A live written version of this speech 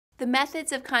The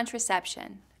methods of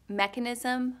contraception: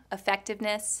 mechanism,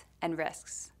 effectiveness, and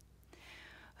risks.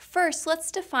 First, let's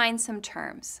define some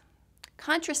terms.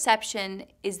 Contraception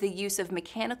is the use of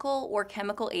mechanical or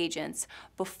chemical agents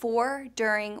before,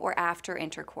 during, or after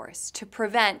intercourse to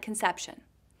prevent conception.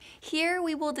 Here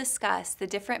we will discuss the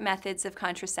different methods of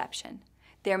contraception,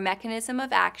 their mechanism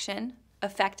of action,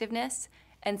 effectiveness,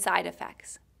 and side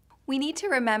effects. We need to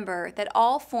remember that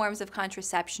all forms of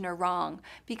contraception are wrong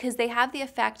because they have the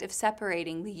effect of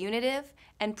separating the unitive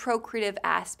and procreative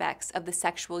aspects of the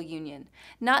sexual union,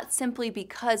 not simply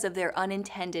because of their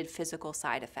unintended physical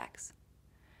side effects.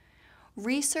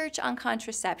 Research on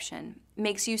contraception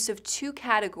makes use of two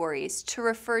categories to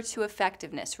refer to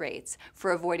effectiveness rates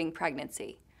for avoiding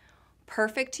pregnancy: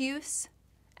 perfect use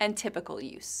and typical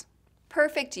use.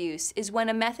 Perfect use is when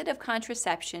a method of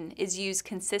contraception is used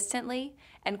consistently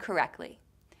and correctly.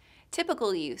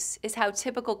 Typical use is how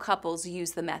typical couples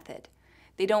use the method.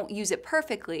 They don't use it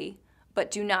perfectly,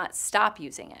 but do not stop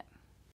using it.